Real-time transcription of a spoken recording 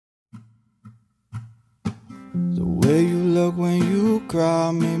The way you look when you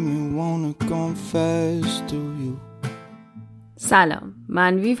cry made me wanna confess to you. سلام،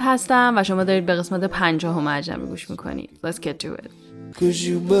 من ویو هستم و شما دارید به قسمت 50 اجنبی گوش میکنید. Let's get to it. 'Cause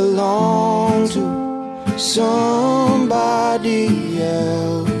you belong to somebody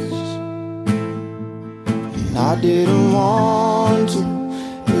else, and I didn't want to,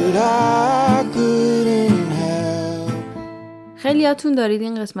 but I couldn't help. خیلیاتون دارید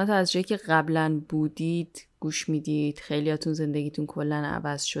این قسمت از جایی که قبلا بودید گوش میدید. خیلیاتون زندگیتون کلن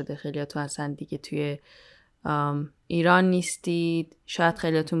عوض شده. خیلیاتون اصلا دیگه توی ایران نیستید. شاید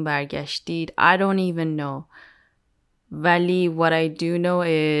خیلیاتون برگشتید. I don't even know. ولی what I do know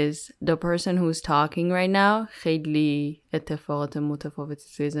is the person who's talking right now خیلی اتفاقات متفاوتی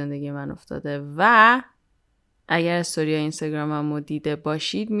توی زندگی من افتاده و اگر استوری اینستاگراممو دیده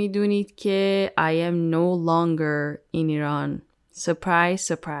باشید میدونید که I am no longer in Iran.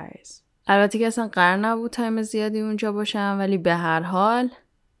 Surprise, surprise. البته که اصلا قرار نبود تایم زیادی اونجا باشم، ولی به هر حال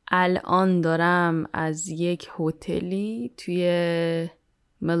الان دارم از یک هتلی توی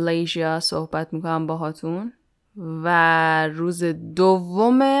مالزیا صحبت میکنم باهاتون و روز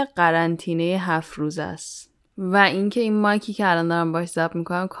دوم قرنطینه 7 روز است و اینکه این مایکی که الان دارم باش ضبط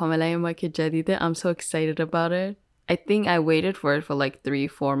میکنم کاملا این مایک جدیده. I'm so excited about it. I think I waited for it for like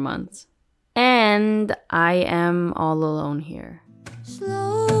 3-4 months and I am all alone here.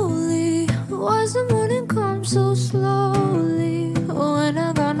 Slowly, was the morning come so slowly when I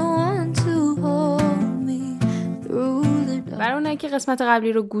got no one to hold me through the dark. برای اونایی که قسمت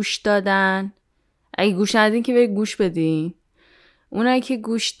قبلی رو گوش دادن، اگه گوش ندین که برید گوش بدین. اونایی که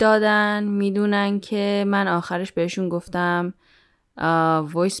گوش دادن میدونن که من آخرش بهشون گفتم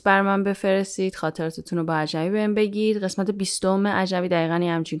وایس بر من بفرستید، خاطراتتون رو با عجمی بهم بگید. قسمت 20 عجمی دقیقاً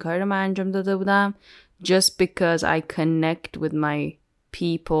همچین کاری رو من انجام داده بودم just because I connect with my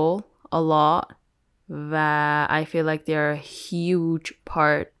people a lot و I feel like they're a huge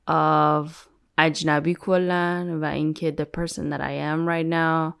part of اجنبی کلن و اینکه the person that I am right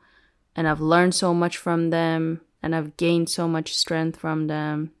now and I've learned so much from them and I've gained so much strength from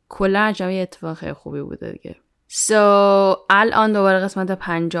them. کلا اجنبی اتفاق خیلی خوبی بوده دیگه. So الان دوباره قسمت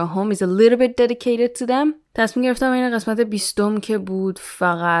 50 is a little bit dedicated to them. تصمیم گرفتم این قسمت 20 که بود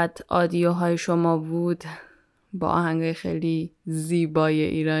فقط آدیوهای شما بود با آهنگای خیلی زیبای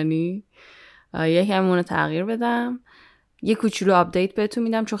ایرانی یکم اونو تغییر بدم. یه کوچولو آپدیت بهتون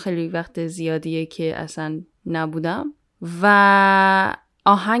میدم چون خیلی وقت زیادیه که اصلا نبودم و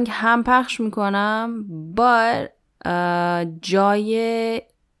آهنگ هم پخش میکنم but جای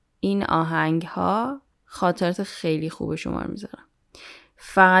این آهنگ ها خاطرات خیلی خوب شما رو میذارم.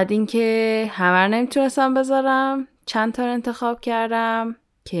 فقط این که همه رو نمیتونستم بذارم، چند تا رو انتخاب کردم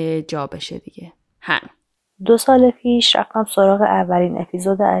که جا بشه دیگه. 2 سال پیش رفتم سراغ اولین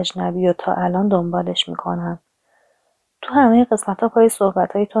اپیزود اجنبی و تا الان دنبالش میکنم. تو همه قسمت ها پای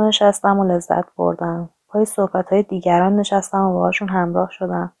صحبت های تو نشستم و لذت بردم. پای صحبت های دیگران نشستم و باهاشون همراه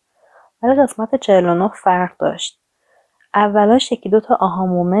شدم. ولی قسمت 49 فرق داشت. اولاش 1-2 تا آها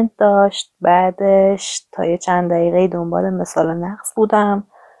مومنت داشت، بعدش تا یه چند دقیقه دنبال مثال نقص بودم،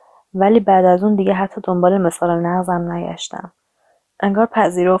 ولی بعد از اون دیگه حتی دنبال مثال نقصم نگشتم. انگار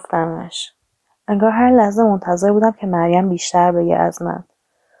پذیرفتمش. انگار هر لحظه منتظر بودم که مریم بیشتر بگه از من.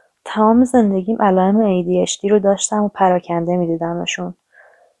 تمام زندگیم علائم ADHD رو داشتم و پراکنده می‌دیدمشون.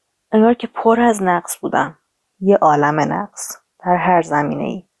 انگار که پر از نقص بودم. یه عالم نقص در هر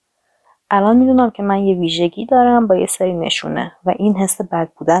زمینه‌ای. الان میدونم که من یه ویژگی دارم با یه سری نشونه و این حس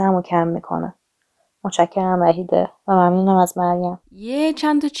بد بودنم رو کم میکنه. متشکرم وحیده و ممنونم از مریم. یه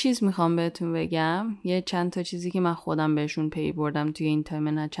چند تا چیز میخوام بهتون بگم. یه چند تا چیزی که من خودم بهشون پی بردم توی این تایم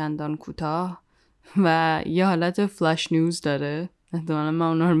نه چندان کوتاه و یه حالت فلاش نیوز داره. احتمالا من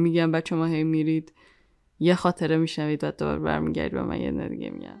اونا رو میگم بچه ما هی میرید یه خاطره میشنوید و دوباره برمیگردید و من یه دیگه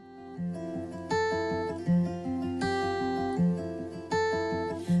میگم.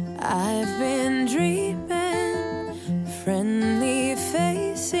 I've been dreaming friendly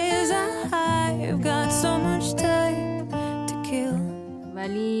faces. I've got so much time to kill.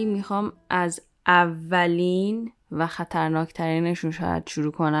 ولی میخوام از اولین و خطرناکترینشون شاید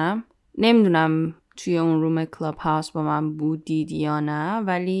شروع کنم. نمیدونم توی اون روم کلاب هاوس با من بودید یا نه،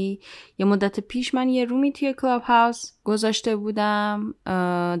 ولی یه مدت پیش من یه رومی توی کلاب هاوس گذاشته بودم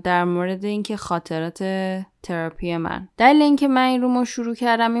در مورد اینکه خاطرات تراپی من. دلیل اینکه من این رومو شروع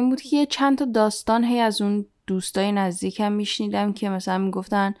کردم این بود که یه چند تا داستان هی از اون دوستای نزدیکم میشنیدم که مثلا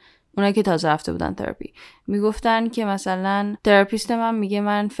میگفتن اونایی که تازه رفته بودن تراپی میگفتن که مثلا تراپیست من میگه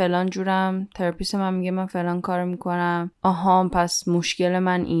من فلان جورم، تراپیست من میگه من فلان کارو میکنم، آها پس مشکل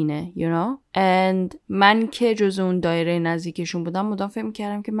من اینه you know. and من که جزو اون دایره نزدیکشون بودم مدام فکر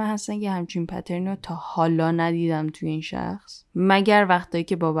میکردم که من اصلا یه همچین پترن رو تا حالا ندیدم توی این شخص، مگر وقتایی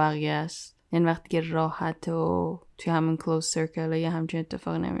که با بقیه است، یعنی وقتی که راحت و توی همین کلوز سرکل یه همچین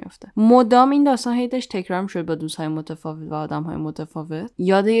اتفاق نمیفته. مدام این داستان هیدش تکرار شد با دوستای متفاوت و آدم‌های متفاوت.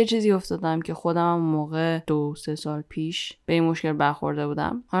 یاد یه چیزی افتادم که خودم هم موقع 2-3 سال پیش به این مشکل برخورده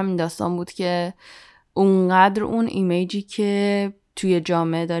بودم. همین داستان بود که اونقدر اون ایمیجی که توی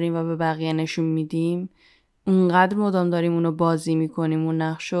جامعه داریم و به بقیه نشون میدیم، اونقدر مدام داریم اونو بازی میکنیم اون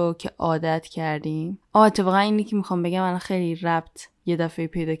نقشو که عادت کردیم. اتفاقا اینی که میخوام بگم الان خیلی ربط یه دفعه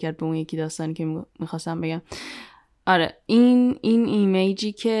پیدا کرد به اون یکی داستانی که میخواستم بگم. آره این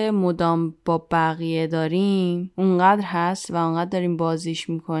ایمیجی که مدام با بقیه داریم اونقدر هست و اونقدر داریم بازیش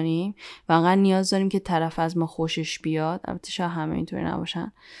میکنیم و اونقدر نیاز داریم که طرف از ما خوشش بیاد، البته شاید همه اینطوری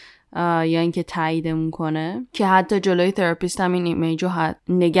نباشن، یا اینکه تاییدمون کنه، که حتی جلوی تراپیست هم این ایمیجو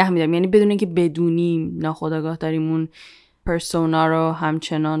نگه میداریم، یعنی بدون اینکه بدونیم ناخودآگاه داریم اون پرسونا رو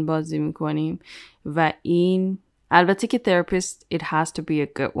همچنان بازی میکنیم. و این البته که therapist it has to be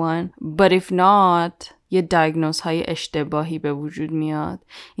a good one but if not یه دیاگنوز های اشتباهی به وجود میاد.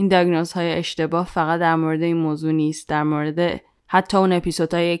 این دیاگنوز های اشتباه فقط در مورد این موضوع نیست، در مورد حتی اون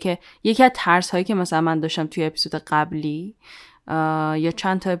اپیزودهایی که یکی از ترس هایی که مثلا من داشتم توی اپیزود قبلی یا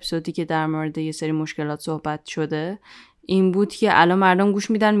چند تا اپیزودی که در مورد یه سری مشکلات صحبت شده این بود که الان مردم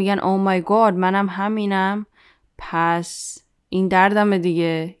گوش میدن میگن او مای گاد منم همینم، پس این دردمه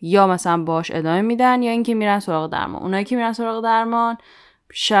دیگه، یا مثلا باش ادامه میدن یا اینکه میرن سراغ درمان. اونایی که میرن سراغ درمان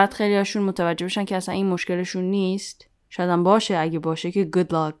شاید خیلی هاشون متوجه بشن که اصلا این مشکلشون نیست، شاید هم باشه، اگه باشه که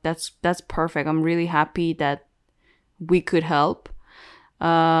good luck, that's perfect, I'm really happy that we could help.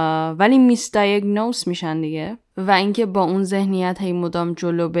 ولی میسدایگنوز میشن دیگه و اینکه با اون ذهنیت هی مدام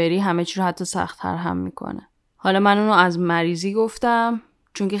جلو بری همه چی رو حتی سخت‌تر هم میکنه. حالا من اونو از مریضی گفتم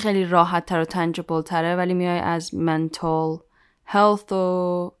چون که خیلی راحت تر و tangible تره، ولی میای از mental health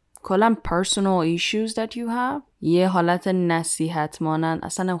و کلا personal issues that you have یه حالت نصیحت مانند،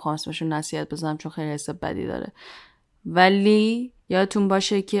 اصلا نمیخوام اسمشو نصیحت بزنم چون خیلی حس بدی داره، ولی یادتون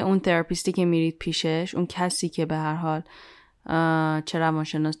باشه که اون تراپیستی که میرید پیشش، اون کسی که به هر حال چه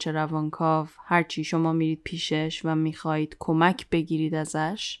روانشناس چه روانکاو هر چی شما میرید پیشش و میخواید کمک بگیرید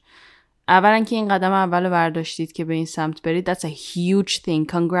ازش، اولا که این قدم اول برداشتید که به این سمت برید that's a huge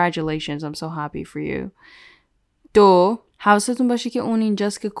thing, congratulations, I'm so happy for you. 2 حواستون باشه که اون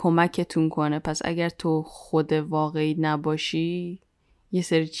اینجاست که کمکتون کنه، پس اگر تو خود واقعی نباشی یه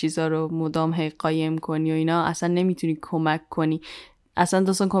سری چیزا رو مدام هی قایم کنی و اینا اصلا نمیتونی کمک کنی. اصلا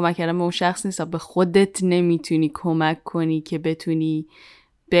داستان کمک کردن به اون شخص نیست، به خودت نمیتونی کمک کنی که بتونی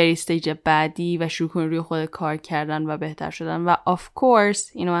بری استیج بعدی و شروع کنی روی خود کار کردن و بهتر شدن. و of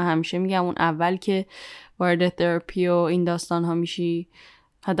course اینو من همیشه میگم اون اول که وارد تراپی و این داستان ها میشی،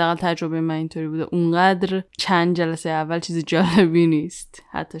 حداقل تجربه من اینطوری بوده، اونقدر چند جلسه اول چیز جالبی نیست،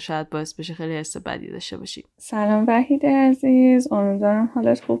 حتی شاید باعث بشه خیلی حس بدی داشته باشی. سلام وحید عزیز، امیدوارم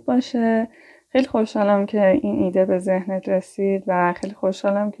حالت خوب باشه. خیلی خوشحالم که این ایده به ذهنت رسید و خیلی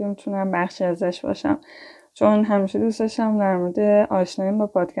خوشحالم که میتونم بخشی ازش باشم، چون همیشه دوست داشتم در مورد آشنایی با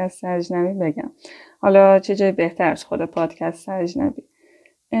پادکست اجنبی بگم. حالا چه جای بهتر از خود پادکست اجنبی.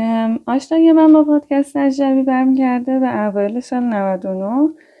 آشنایی من با پادکست اجنبی برمیگرده به اوایل سال 99.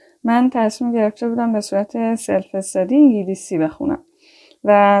 من تصمیم گرفته بودم به صورت سلف استادی انگلیسی بخونم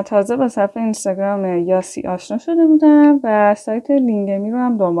و تازه با صفحه اینستاگرام یاسی آشنا شده بودم و سایت لینگمی رو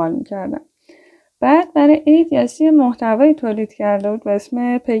هم دنبال میکردم. بعد برای عید یاسی محتوایی تولید کرده بود به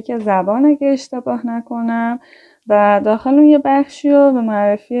اسم پیک زبان اگه اشتباه نکنم و داخل اون یه بخشی رو به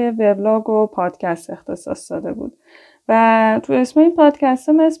معرفی وبلاگ و پادکست اختصاص داده بود و تو اسم این پادکست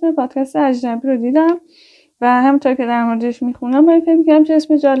هم اسم پادکست اجنبی رو دیدم و همونطور که در موردش میخونم باید فکر میکنم چه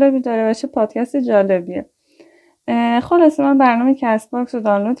اسم جالبی داره و چه پادکست جالبیه. خلاصه من برنامه کست باکس رو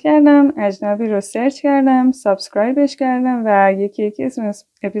دانلود کردم، اجنبی رو سرچ کردم، سابسکرایبش کردم و یکی اسم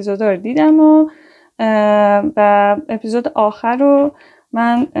اپیزودا رو دیدم و اپیزود آخر رو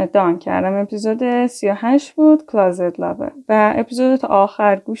من دان کردم. اپیزود 38 بود، کلازت لاور، و اپیزود تا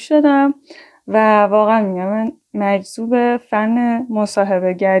آخر گوش دادم و واقعا میگم من مجذوب فن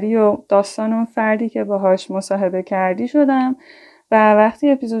مصاحبه گری و داستان اون فردی که باهاش مصاحبه کردی شدم و وقتی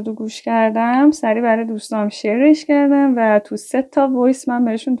اپیزودو گوش کردم سریع برای دوستام شیرش کردم و تو 3 وایس من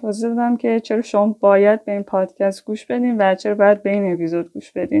بهشون توضیح دادم که چرا شما باید به این پادکست گوش بدین و چرا باید به این اپیزود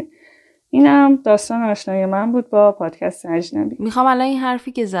گوش بدین. اینم داستان آشنایی من بود با پادکست اجنبی. میخوام الان این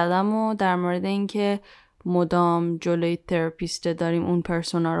حرفی که زدم و در مورد این که مدام جلوی تراپیست داریم اون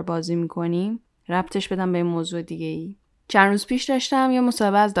پرسونا رو بازی میکنیم، ربطش بدم به این موضوع دیگه ای. چند روز پیش داشتم یه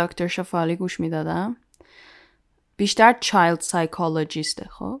مصاحبه از دکتر شفالی گوش میدادم، بیشتر چایلد سایکولوژیسته.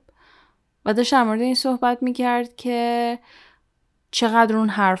 خب و داشت در مورد این صحبت میکرد که چقدر اون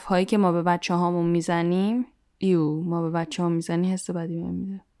حرف هایی که ما به بچه هامون میزنیم، ما به بچه ها میزنی حس بدی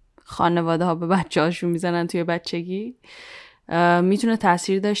میده، خانواده ها به بچه هاشون میزنن توی بچگی، میتونه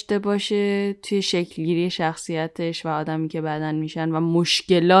تاثیر داشته باشه توی شکلگیری شخصیتش و آدمی که بعدن میشن و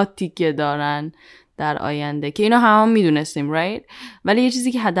مشکلاتی که دارن در آینده، که اینا هم میدونستیم right؟ ولی یه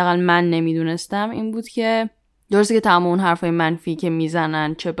چیزی که حداقل من نمیدونستم این بود که درسته که تمام اون حرفای منفی که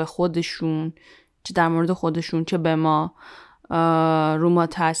میزنن، چه به خودشون، چه در مورد خودشون، چه به ما، رو ما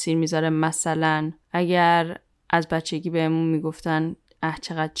تاثیر میذاره. مثلا اگر از بچگی بهمون میگفتن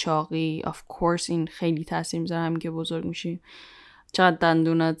چقدر چاقی، of course این خیلی تاثیر میذاره همین که بزرگ میشیم. چقدر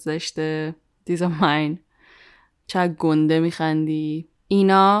دندونات زشته، these are mine، چقدر گنده میخندی.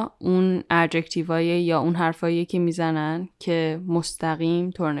 اینا اون ادجکتیوهای یا اون حرفایی که میزنن که مستقیم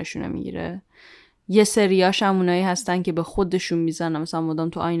تورنشونه میگیره. یه سریاش هم اونایی هستن که به خودشون میزنن، مثلا مدام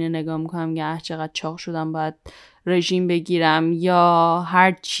تو آینه نگاه میکنم که چقدر چاق شدم باید رژیم بگیرم یا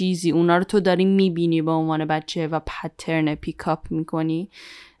هر چیزی. اونا رو تو داری میبینی به عنوان بچه و پترن پیکاپ میکنی.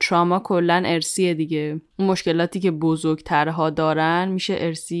 تراما کلن ارسیه دیگه. اون مشکلاتی که بزرگترها دارن میشه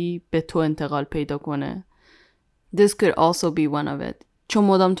ارسی به تو انتقال پیدا کنه. This could also be one of it. چون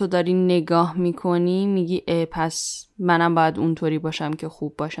مدام تو داری نگاه میکنی میگی پس منم باید اونطوری باشم که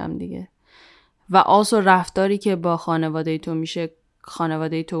خوب باشم دیگه. و also رفتاری که با خانواده تو میشه،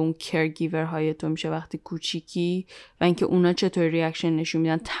 خانواده تو اون caregiver های تو میشه وقتی کوچیکی و اینکه اونا چطور ریاکشن نشون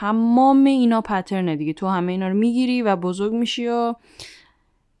میدن، تمام اینا پترنه دیگه. تو همه اینا رو میگیری و بزرگ میشی و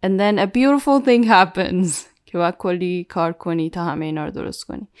and then a beautiful thing happens که باید کلی کار کنی تا همه اینا رو درست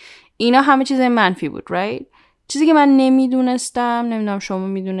کنی. اینا همه چیزای منفی بود right؟ چیزی که من نمیدونستم، نمیدونم شما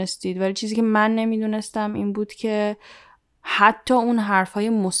میدونستید، ولی چیزی که من نمیدونستم این بود که حتی اون حرفای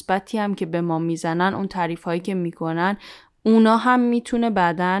مثبتی هم که به ما میزنن، اون تعریفایی که میکنن، اونا هم میتونه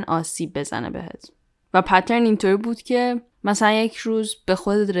بعدن آسیب بزنه بهت. و پترن اینطوری بود که مثلا یک روز به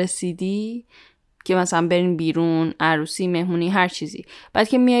خودت رسیدی که مثلا برین بیرون، عروسی، مهمونی، هر چیزی، بعد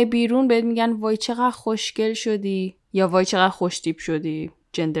که میای بیرون بهت میگن وای چقدر خوشگل شدی یا وای چقدر خوشتیپ شدی.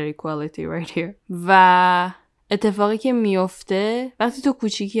 Gender equality right here. و اتفاقی که میفته وقتی تو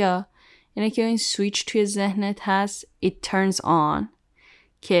کوچیکی ها اینه که این سویچ توی ذهنت هست، it turns on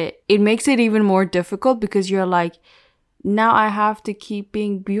که it makes it even more difficult because you're like now I have to keep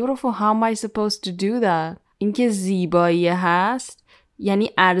being beautiful, how am I supposed to do that؟ این که زیبایی هست یعنی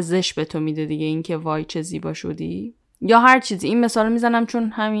ارزش به تو میده دیگه، این که وای چه زیبا شدی یا هر چیزی. این مثال میزنم چون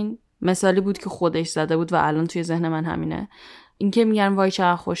همین مثالی بود که خودش زده بود و الان توی ذهن من همینه. این که میگن وای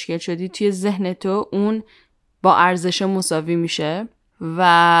چقدر خوشگل شدی، توی ذهن تو اون با ارزش مساوی میشه.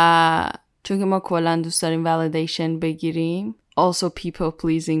 و چون که ما کلا دوست داریم validation بگیریم، also people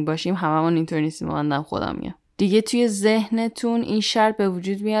pleasing باشیم، هممون اینطور نیستیم. من خودم میگم دیگه توی ذهنتون این شرط به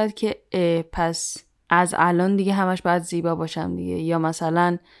وجود میاد که پس از الان دیگه همش باید زیبا باشم دیگه. یا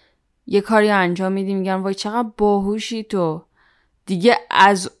مثلا یه کاری انجام میدی میگن وای چقدر باهوشی تو، دیگه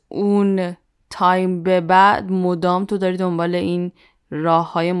از اون تایم به بعد مدام تو داری دنبال این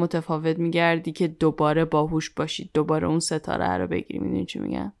راه‌های متفاوت میگردی که دوباره باهوش باشی، دوباره اون ستاره رو بگیری. میدونی چی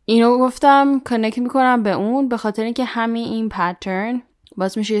میگم؟ اینو گفتم کانکت میکنم به اون به خاطر اینکه همین این پترن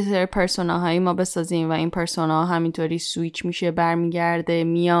باز میشه یه سری پرسوناهایی ما بسازیم و این پرسونا همینطوری سویچ میشه، برمیگرده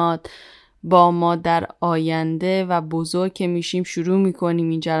میاد با ما در آینده و بزرگ که میشیم شروع میکنیم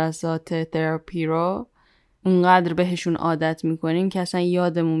این جلسات تراپی رو، اونقدر بهشون عادت میکنیم که اصلا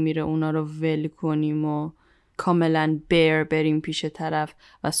یادمون میره اونا رو ول کنیم و کاملا بریم پیش طرف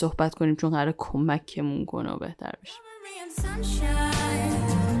و صحبت کنیم چون قراره کمکمون کنه و بهتر بشه.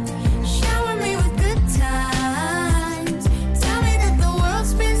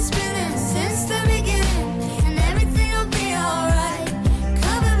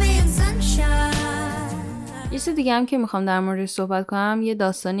 یه چیز دیگه هم که میخوام در موردش صحبت کنم یه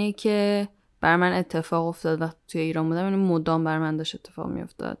داستانیه که بر من اتفاق افتاد وقتی توی ایران بودم، یعنی مدام بر من داشت اتفاق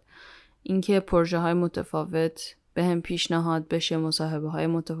میافتاد. اینکه پروژه های متفاوت بهم پیشنهاد بشه، مصاحبه های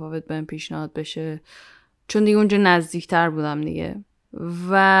متفاوت بهم پیشنهاد بشه، چون دیگه اونجا نزدیکتر بودم دیگه.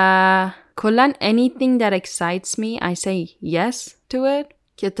 و کلا anything that excites me I say yes to it.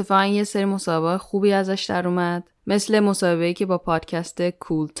 که اتفاقا یه سری مصاحبه خوبی ازش در اومد، مثل مصاحبه‌ای که با پادکست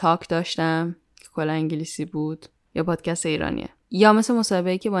کول تاک داشتم که کلا انگلیسی بود، یا پادکست ایرانیه، یا مثل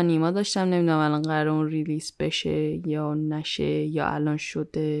مصاحبه‌ای که با نیما داشتم، نمیدونم الان قراره اون ریلیز بشه یا نشه یا الان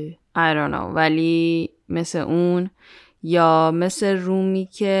شده I don't know، ولی مثل اون یا مثل رومی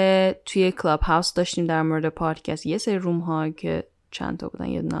که توی کلاب هاوس داشتیم در مورد پادکست، یه سری روم ها که چند تا بودن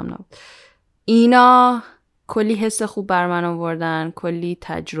یه دونم نبود، اینا کلی حس خوب بر من آوردن، کلی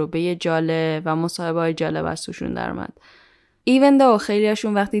تجربه جالب و مصاحبه های جالب از توشون در اومد. even though خیلی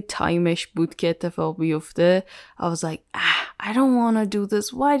هاشون وقتی تایمش بود که اتفاق بیفته I was like I don't want to do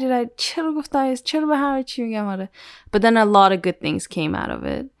this, why did I چرا گفتم چرا به همه چی میگم آره. But then a lot of good things came out of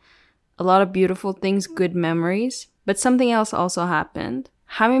it, a lot of beautiful things, good memories. But something else also happened.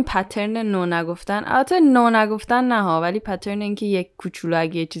 همین پترن نو نگفتن، البته نو نگفتن نه ها، ولی پترن این که یک کوچولو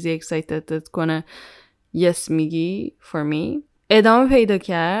اگه یه چیزی اکسایتدت کنه yes میگی for me ادامه پیدا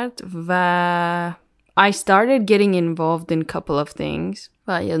کرد و I started getting involved in a couple of things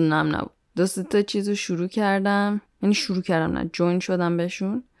و یادم نبود دو تا چیزو شروع کردم، یعنی شروع کردم نه جوین شدم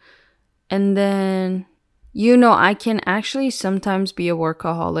بهشون. And then you know I can actually sometimes be a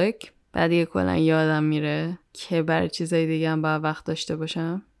workaholic. بعد یه کلا یادم میره که برای چیزای دیگه هم باید وقت داشته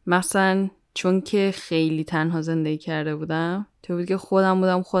باشم. مثلا چون که خیلی تنها زندگی کرده بودم تو بود که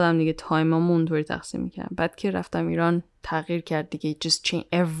خودم دیگه تایمامو اونطوری تقسیم میکردم. بعد که رفتم ایران تغییر کرد دیگه، just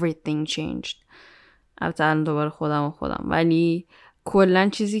everything changed. البته الان دوباره خودم ولی کلا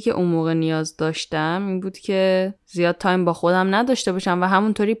چیزی که اون موقع نیاز داشتم این بود که زیاد تایم با خودم نداشته باشم و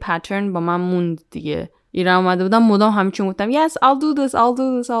همونطوری پترن با من موند دیگه. ایران اومده بودم مدام همچین گفتم yes I'll do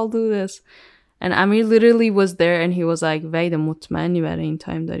this and Amir literally was there and he was like وید مطمئنی برای این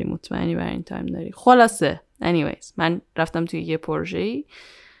تایم داری خلاصه anyways من رفتم توی یه پروژه‌ای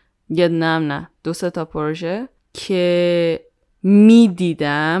نه 2-3 تا پروژه که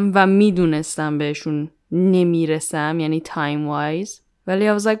میدیدم و میدونستم بهشون نمیرسم یعنی time wise ولی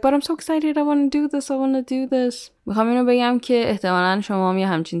I was like but I'm so excited I want to do this. میخوام اینو بگم که احتمالاً شما هم یه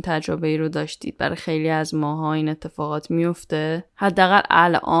همچین تجربه‌ای رو داشتید. برای خیلی از ماها این اتفاقات میفته. حداقل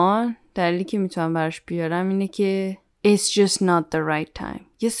الان دلیلی که میتونم براش بیارم اینه که it's just not the right time.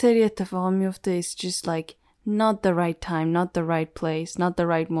 یه سری اتفاقا میفته it's just like not the right time, not the right place, not the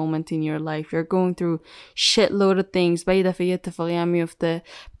right moment in your life. You're going through shitload of things. بعد یه دفعه یه اتفاقی هم میفته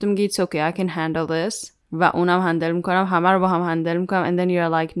تو میگی it's okay I can handle this و اونم هندل میکنم، همه رو با هم هندل میکنم and then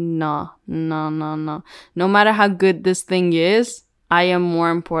you're like no matter how good this thing is I am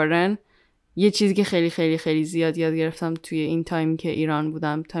more important. یه چیزی که خیلی خیلی خیلی زیاد یاد گرفتم توی این تایم که ایران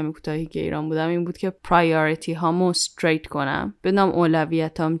بودم، تایم کوتاهی که ایران بودم، این بود که پرایوریتی هامو استریت کنم، بدونم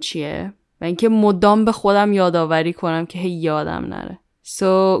اولویتام چیه و اینکه مدام به خودم یادآوری کنم که هی یادم نره.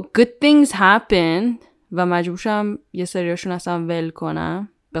 So good things happen و مجبورشم یه سریاشون اصلا ول کنم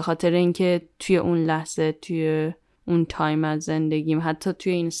به خاطر اینکه توی اون لحظه توی اون تایم از زندگیم حتی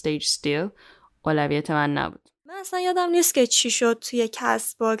توی این استیج still اولویت من نبود. من اصلا یادم نیست که چی شد توی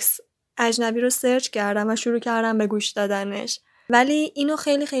کست باکس اجنبی رو سرچ کردم و شروع کردم به گوش دادنش، ولی اینو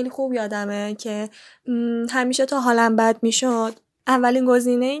خیلی خیلی خوب یادمه که همیشه تا حالم بد میشد اولین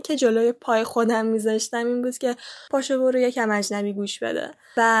گزینه‌ای که جلوی پای خودم میذاشتم این بود که پاشو برو یکم اجنبی گوش بده.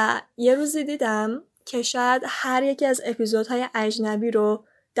 و یه روزی دیدم که شاید هر یکی از اپیزودهای اجنبی رو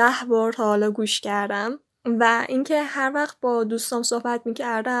 10 بار تا حالا گوش کردم و اینکه هر وقت با دوستام صحبت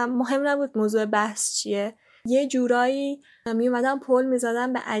میکردم مهم نبود موضوع بحث چیه، یه جورایی میومدم پول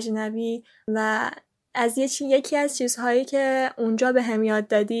میزدم به اجنبی و از یکی از چیزهایی که اونجا به هم یاد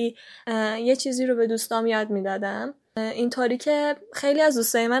دادی یه چیزی رو به دوستام یاد میدادم. اینطوری که خیلی از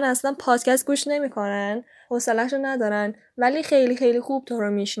دوستای من اصلا پادکست گوش نمیکنن، حوصله‌شو ندارن، ولی خیلی خیلی خوب تو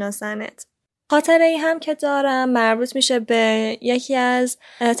رو میشناسنت. خاطره ای هم که دارم مربوط میشه به یکی از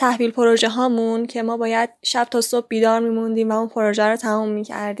تحویل پروژه هامون که ما باید شب تا صبح بیدار میموندیم و اون پروژه رو تموم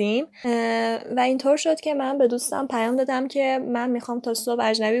میکردیم و اینطور شد که من به دوستم پیام دادم که من میخوام تا صبح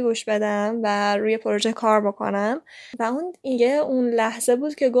اجنبی گوش بدم و روی پروژه کار بکنم و اون لحظه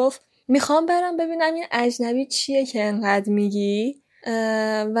بود که گفت میخوام برم ببینم این اجنبی چیه که انقدر میگی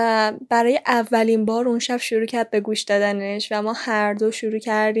و برای اولین بار اون شب شروع کرد به گوش دادنش و ما هر دو شروع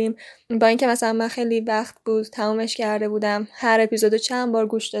کردیم. با اینکه مثلا من خیلی وقت بود تمومش کرده بودم، هر اپیزودو چند بار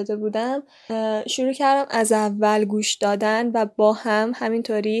گوش داده بودم، شروع کردم از اول گوش دادن و با هم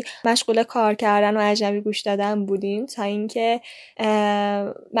همینطوری مشغول کار کردن و اجنبی گوش دادن بودیم تا اینکه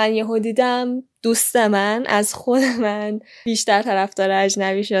من یهو دیدم دوست من از خود من بیشتر طرفدار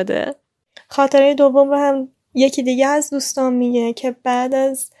اجنبی شده. خاطره دوم رو هم یکی دیگه از دوستان میگه که بعد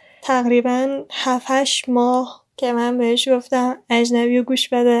از تقریبا 7-8 ماه که من بهش گفتم اجنبی رو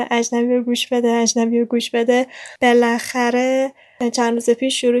گوش بده بالاخره چند روز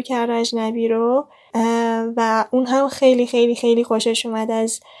پیش شروع کرد اجنبی رو و اون هم خیلی خیلی خیلی خوشش اومد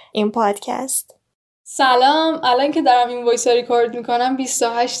از این پادکست. سلام، الان که دارم این وایس ریکورد میکنم 28/12/99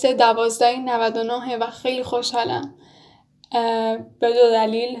 و خیلی خوشحالم به 2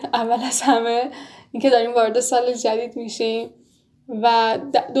 دلیل. اول از همه اینکه داریم وارد سال جدید میشیم و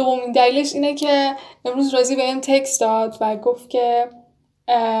دومین دلیلش اینه که امروز رازی بهم تکست داد و گفت که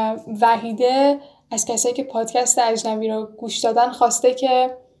وحیده از کسایی که پادکست اجنبی رو گوش دادن خواسته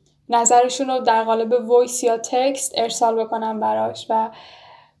که نظرشون رو در قالب وایس یا تکست ارسال بکنم براش و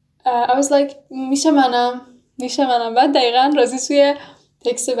I was like میشه منم. بعد دقیقا رازی توی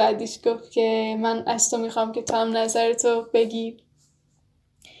تکست بعدیش گفت که من از تو میخوام که تو هم نظرتو بگی.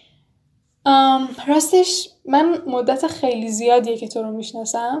 راستش من مدت خیلی زیادیه که تو رو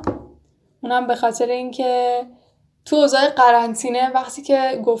میشناسم، اونم به خاطر اینکه تو اوضاع قرنطینه وقتی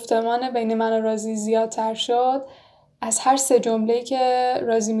که گفتمان بین من و رازی زیادتر شد، از هر 3 جمله‌ای که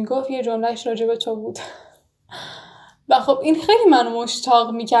رازی میگفت یه جملهش راجع به تو بود و خب این خیلی منو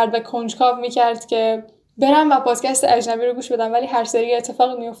مشتاق میکرد و کنجکاو میکرد که برم و پادکست اجنبی رو گوش بدم، ولی هر سری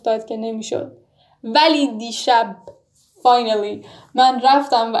اتفاقی میافتاد که نمیشد. ولی دیشب finally من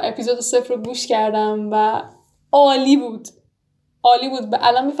رفتم و اپیزود 0 رو گوش کردم و عالی بود. به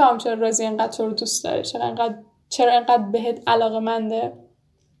الان میفهمم چرا رازی اینقدر تو رو دوست داره، چرا اینقدر بهت علاقه‌منده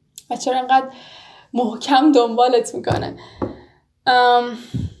و چرا اینقدر محکم دنبالت میکنه.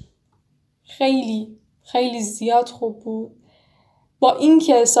 خیلی خیلی زیاد خوب بود، با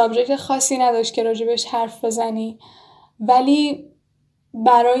اینکه سابجکت خاصی نداشت که راجبش حرف بزنی، ولی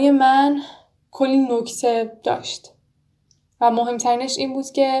برای من کلی نکته داشت و مهمترینش این بود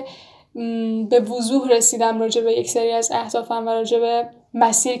که به وضوح رسیدم راجع به یک سری از اهدافم و راجع به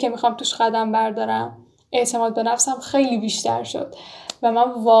مسیری که میخوام توش قدم بردارم. اعتماد به نفسم خیلی بیشتر شد و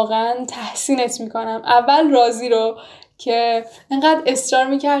من واقعا تحسینت میکنم. اول رازی رو که انقدر اصرار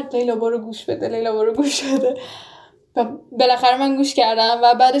میکرد لیلا برو گوش بده و بالاخره من گوش کردم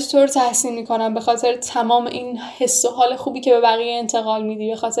و بعدش تو رو تحسین میکنم به خاطر تمام این حس و حال خوبی که به بقیه انتقال میدی،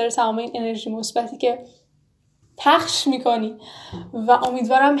 به خاطر تمام این انرژی مثبتی که پخش میکنی و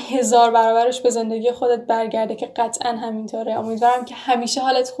امیدوارم 1000 برابرش به زندگی خودت برگرده که قطعا همینطوره. امیدوارم که همیشه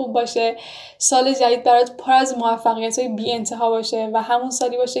حالت خوب باشه، سال جدید برات پر از موفقیت‌های بی انتها باشه و همون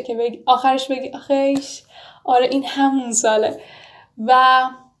سالی باشه که آخرش بگی آخیش آره این همون ساله و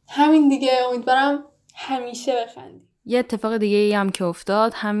همین دیگه. امیدوارم همیشه بخندی. یه اتفاق دیگه هم که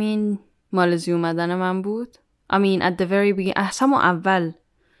افتاد همین مالزی اومدن من بود. I mean at the very beginning اول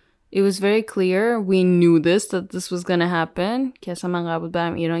it was very clear we knew this was gonna happen که اصلا من قرار بود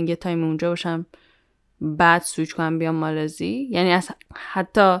برم ایران یه تایم اونجا باشم بعد سویچ کنم بیام مالزی. یعنی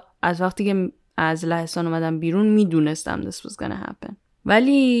حتی از وقتی که از لهستان اومدم بیرون میدونستم this was gonna happen.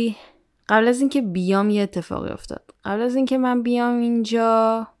 ولی قبل از اینکه بیام یه اتفاقی افتاد. قبل از اینکه من بیام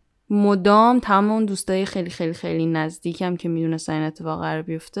اینجا مدام تمام اون دوستای خیلی خیلی خیلی نزدیکم که میدونستن این اتفاق قرار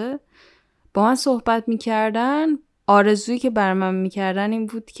بیفته با من صحبت میکردن. آرزویی که بر من میکردن این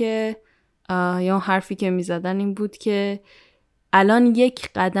بود که یا حرفی که میزدن این بود که الان یک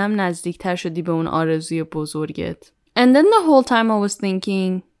قدم نزدیکتر شدی به اون آرزوی بزرگت. And then the whole time I was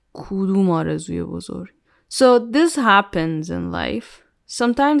thinking کدوم آرزوی بزرگ؟ So this happens in life.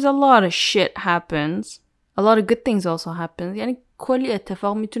 Sometimes a lot of shit happens. A lot of good things also happen. یعنی کلی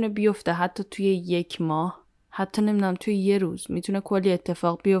اتفاق میتونه بیفته حتی توی 1 ماه، حتی نمیدونم توی 1 روز میتونه کلی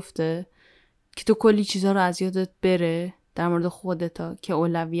اتفاق بیفته که تو کلی چیزا رو از یادت بره در مورد خودتا که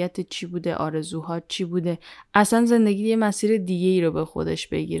اولویت چی بوده، آرزوها چی بوده، اصلا زندگی یه مسیر دیگه ای رو به خودش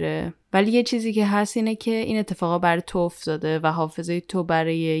بگیره. ولی یه چیزی که هست اینه که این اتفاقا برای تو افتاده و حافظه تو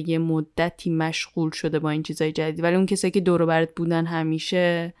برای یه مدتی مشغول شده با این چیزای جدید، ولی اون کسایی که دور و برت بودن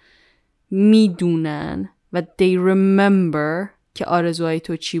همیشه میدونن و they remember که آرزوهای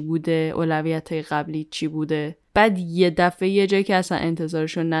تو چی بوده، اولویت‌های قبلی چی بوده. بعد یه دفعه یه جایی که اصلا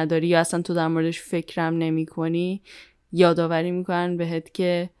انتظارشو نداری یا اصلا تو در موردش فکرم نمی کنی یادآوری میکنن بهت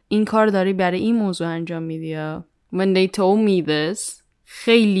که این کار داری برای این موضوع انجام میدی. When they told me this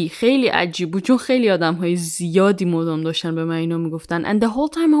خیلی خیلی عجیب بود چون خیلی آدم‌های زیادی مدام داشتن به من اینو میگفتن and the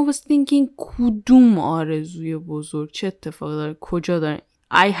whole time I was thinking کدوم آرزوی بزرگ، چه اتفاقی داره، کجا داره.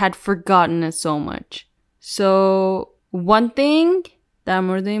 I had forgotten it so much. So one thing در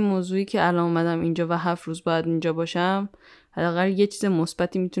مورد این موضوعی که الان اومدم اینجا و 7 روز بعد اینجا باشم، حداقل یه چیز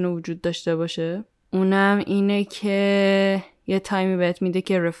مثبتی میتونه وجود داشته باشه. اونم اینه که یه تایمی بهت میده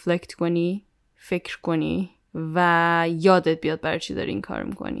که رفلکت کنی، فکر کنی و یادت بیاد برای چی داری این کار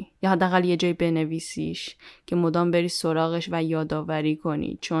میکنی، یا حداقل یه جایی بنویسیش که مدام بری سراغش و یادآوری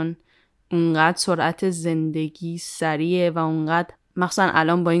کنی. چون اونقدر سرعت زندگی سریعه و اونقدر مخصوصا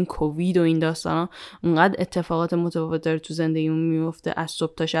الان با این کووید و این داستانا اونقدر اتفاقات متفاوت داره تو زندگیمون میفته، از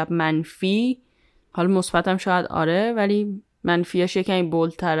صبح تا شب منفی. حالا مثبتم شاید آره ولی منفیاش یکمی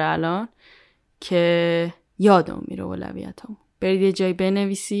بولتره الان که یادم میره اولویتام. برید یه جایی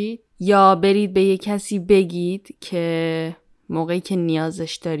بنویسید یا برید به یه کسی بگید که موقعی که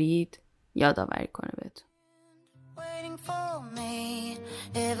نیازش دارید یادآوری کنه بهتون. Waiting for me,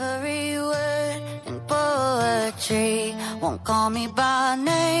 every word in poetry won't call me by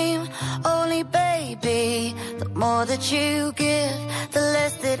name. Only baby, the more that you give, the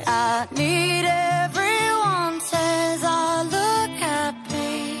less that I need. Everyone says I look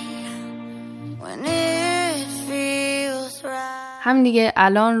happy when it feels right. هم دیگه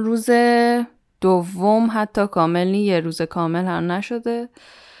الان روز دوم حتی کامل نی، یه روز کامل هم نشده.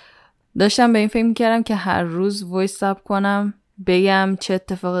 داشتم به این فکر میکردم که هر روز وایس اپ کنم بگم چه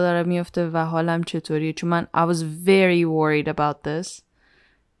اتفاقی داره میفته و حالم چطوریه، چون من I was very worried about this.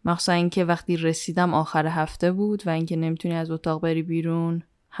 مخصوصا اینکه وقتی رسیدم آخر هفته بود و اینکه نمیتونی از اتاق بری بیرون،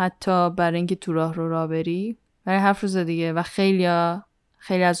 حتی برای اینکه تو راه بری برای 7 روز دیگه. و خیلی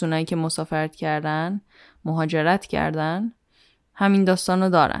از اونایی که مسافرت کردن، مهاجرت کردن، همین داستانو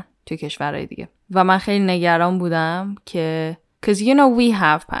دارن توی کشورهای دیگه. و من خیلی نگران بودم که because you know we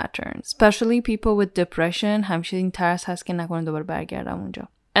have patterns, especially people with depression. همیشه این ترس هست که نکنه دوباره برگردم اونجا.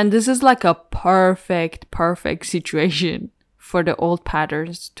 And this is like a perfect situation for the old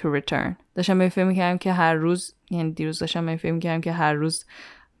patterns to return. داشتم به فکر می‌کردم که هر روز، یعنی دیروز داشتم به فکر می‌کردم که هر روز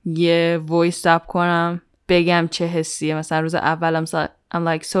یه voice up کنم بگم چه حسیه. مثلا روز اول I'm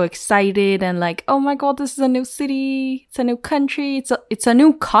like so excited and like oh my god this is a new city, it's a new country, it's a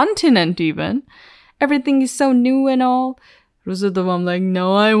new continent even. Everything is so new and all. روز دوم like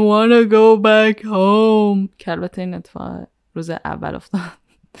no I want to go back home. که البته این اتفاق روز اول افتاد.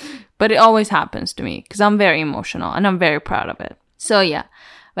 But it always happens to me because I'm very emotional and I'm very proud of it. So yeah.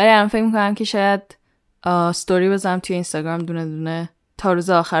 ولی الان فکر میکنم که شاید ستوری بزنم توی اینستاگرام دونه دونه تا روز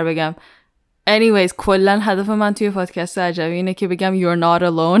آخر بگم. Anyways کلن هدف من توی پادکست عجبی اینه که بگم you're not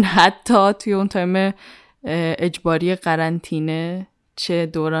alone. حتی توی اون تایم اجباری قرنطینه، چه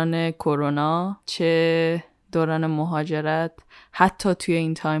دوران کرونا چه دوران مهاجرت، حتی توی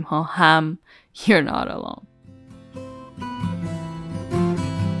این تایم ها هم you're not alone.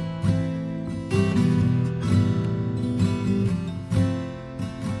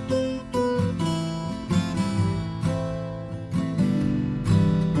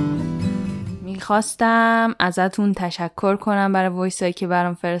 میخواستم ازتون تشکر کنم برای وایسایی که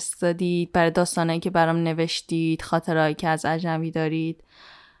برام فرستادید، برای داستانایی که برام نوشتید، خاطرهایی که از اجنبی دارید.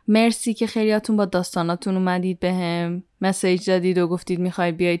 مرسی که خیلیاتون با داستاناتون اومدید بهم مسیج دادید و گفتید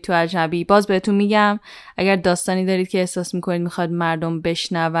میخواید بیایید تو اجنبی. باز بهتون میگم اگر داستانی دارید که احساس میکنید میخواید مردم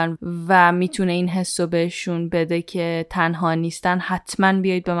بشنون و میتونه این حسو بهشون بده که تنها نیستن، حتما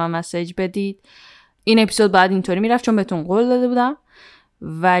بیایید به من مسیج بدید. این اپیزود بعد اینطوری میرفت چون بهتون قول داده بودم،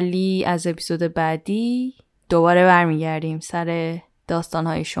 ولی از اپیزود بعدی دوباره برمیگردیم سر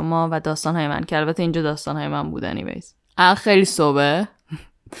داستانهای شما و داستانهای من، که البته اینجا داستانهای من بودنی بیس. خیلی صبح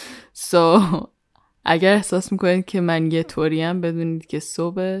اگر احساس میکنید که من یه طوریم بدونید که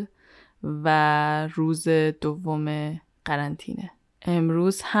صبح و روز دوم قرنطینه.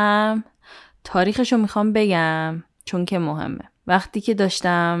 امروز هم تاریخشو میخوام بگم چون که مهمه. وقتی که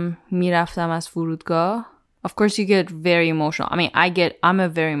داشتم میرفتم از فرودگاه، of course you get very emotional. I mean I'm a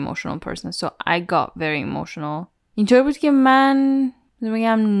very emotional person, so I got very emotional. اینطور بود که من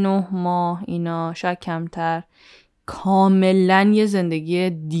میگم 9 ماه اینا شاید کمتر کاملا یه زندگی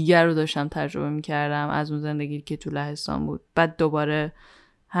دیگر رو داشتم تجربه میکردم از اون زندگی که تو لهستان بود. بعد دوباره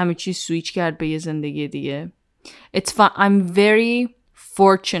همه چیز سویچ کرد به یه زندگی دیگه. It's fun. I'm very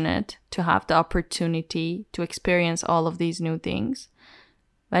fortunate to have the opportunity to experience all of these new things.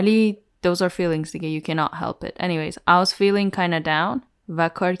 ولی those are feelings دیگه, you cannot help it. Anyways, I was feeling kind of down و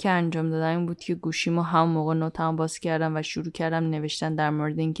کار که انجام دادم این بود که گوشیمو هم موقع نوتم باز کردم و شروع کردم نوشتن در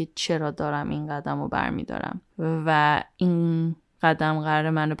مورد این که چرا دارم این قدم رو برمیدارم و این قدم قراره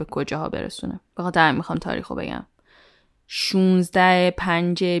منو به کجاها برسونه. بخاطر همین میخوام تاریخو بگم.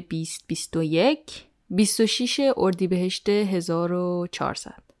 16/5/2021 26 اردیبهشت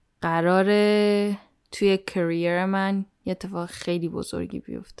 1400 قراره توی کریر من یه اتفاق خیلی بزرگی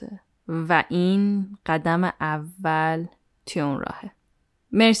بیفته و این قدم اول توی اون راهه.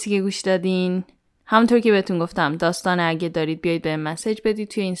 مرسی که گوش دادین. همونطور که بهتون گفتم داستان اگه دارید بیایید به مسیج بدید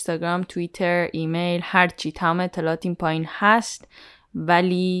توی اینستاگرام، توییتر، ایمیل، هرچی. تمام اطلاعات این پایین هست،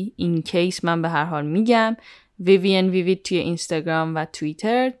 ولی این کیس من به هر حال میگم. ویوین ویوید توی اینستاگرام و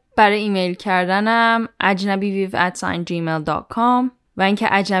توییتر. برای ایمیل کردنم ajnabiviv@gmail.com و اینکه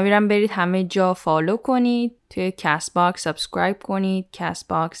اجنبی رو برید همه جا فالو کنید. توی کست باکس سابسکرایب کنید. کست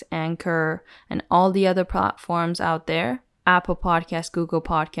باکس، انکر and all the other platforms out there. Apple Podcast, Google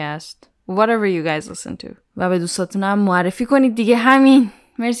Podcast, whatever you guys listen to. و به دوستاتونم معرفی کنید دیگه. همین.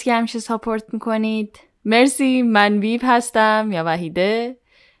 مرسی که همیشه ساپورت میکنید. مرسی. من ویو هستم یا وحیده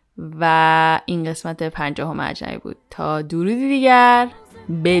و این قسمت 50 اجنبی بود. تا درودی دیگر.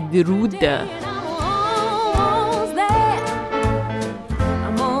 بدرود.